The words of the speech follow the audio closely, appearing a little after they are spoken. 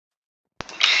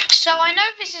So I know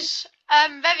this is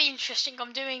very interesting.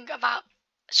 I'm doing about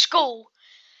school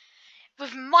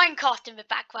with Minecraft in the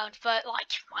background, but like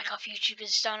Minecraft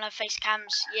YouTubers don't have face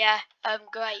cams. Yeah,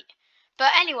 great.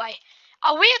 But anyway,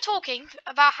 we are talking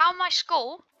about how my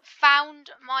school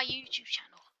found my YouTube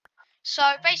channel. So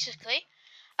basically,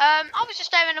 I was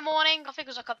just there in the morning. I think it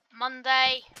was like a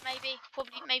Monday,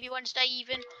 maybe Wednesday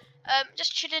even.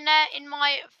 Just chilling there in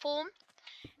my form.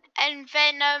 And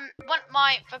then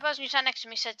the person who sat next to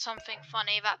me said something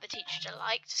funny that the teacher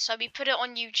liked, so we put it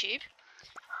on YouTube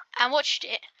and watched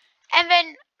it. And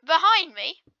then behind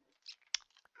me,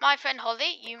 my friend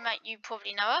Holly, you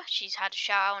probably know her. She's had a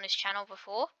shout out on his channel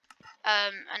before.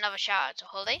 Another shout out to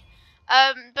Holly.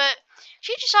 But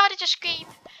she decided to scream,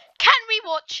 "Can we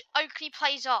watch Oakley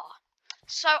Plays R?"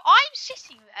 So I'm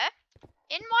sitting there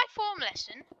in my form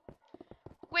lesson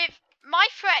with my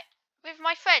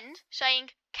friend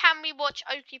saying, "Can we watch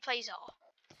Oakley Plays R?"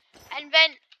 And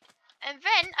then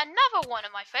another one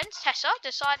of my friends, Tessa,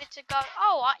 decided to go,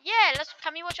 "Oh, yeah,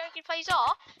 can we watch Oakley Plays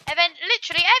R?" And then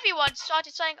literally everyone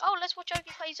started saying, "Oh, let's watch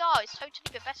Oakley Plays R. It's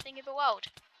totally the best thing in the world."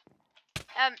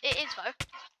 It is though,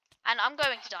 and I'm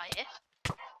going to die here.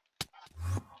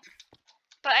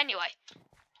 But anyway,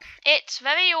 it's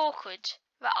very awkward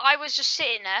that I was just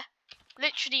sitting there,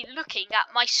 literally looking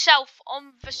at myself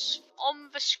on the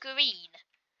screen.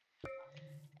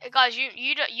 Guys,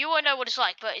 you won't know what it's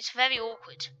like, but it's very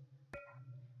awkward.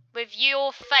 With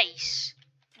your face,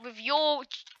 with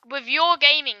your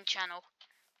gaming channel,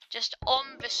 just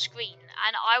on the screen,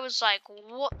 and I was like,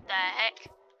 what the heck?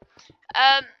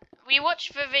 We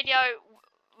watched the video.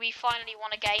 We finally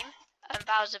won a game.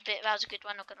 That was a good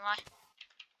one, not gonna lie.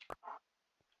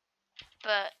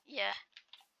 But yeah,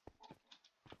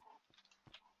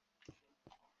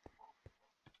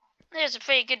 it was a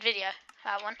pretty good video,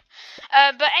 that one.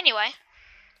 But anyway.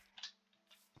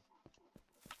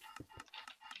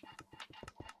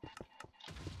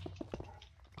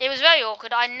 It was very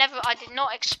awkward. I did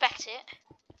not expect it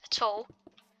at all.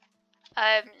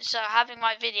 So having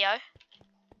my video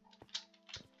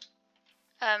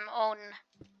on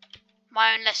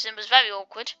my own lesson was very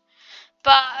awkward.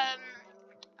 But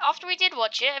after we did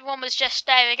watch it, everyone was just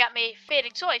staring at me,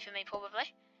 feeling sorry for me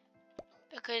probably,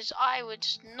 because I would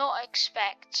not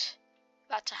expect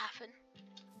that to happen,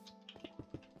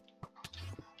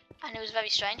 and it was very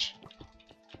strange.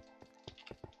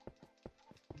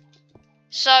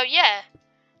 So yeah,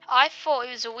 I thought it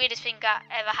was the weirdest thing that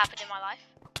ever happened in my life.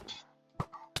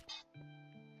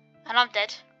 And I'm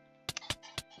dead.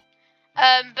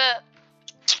 But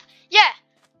yeah,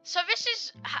 so this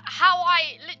is how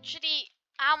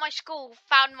my school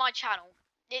found my channel.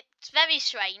 It's very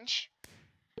strange,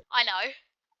 I know,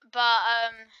 but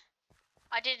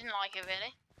I didn't like it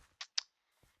really.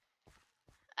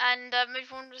 And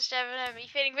everyone was staring at me,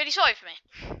 feeling really sorry for me.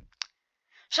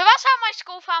 So that's how my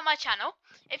school found my channel.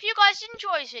 If you guys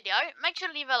enjoy this video, make sure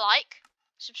to leave a like,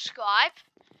 subscribe.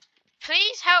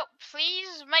 Please help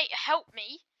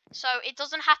me so it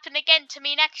doesn't happen again to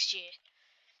me next year.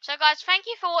 So guys, thank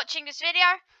you for watching this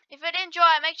video. If you did enjoy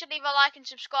it, make sure to leave a like and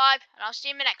subscribe, and I'll see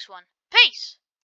you in the next one. Peace!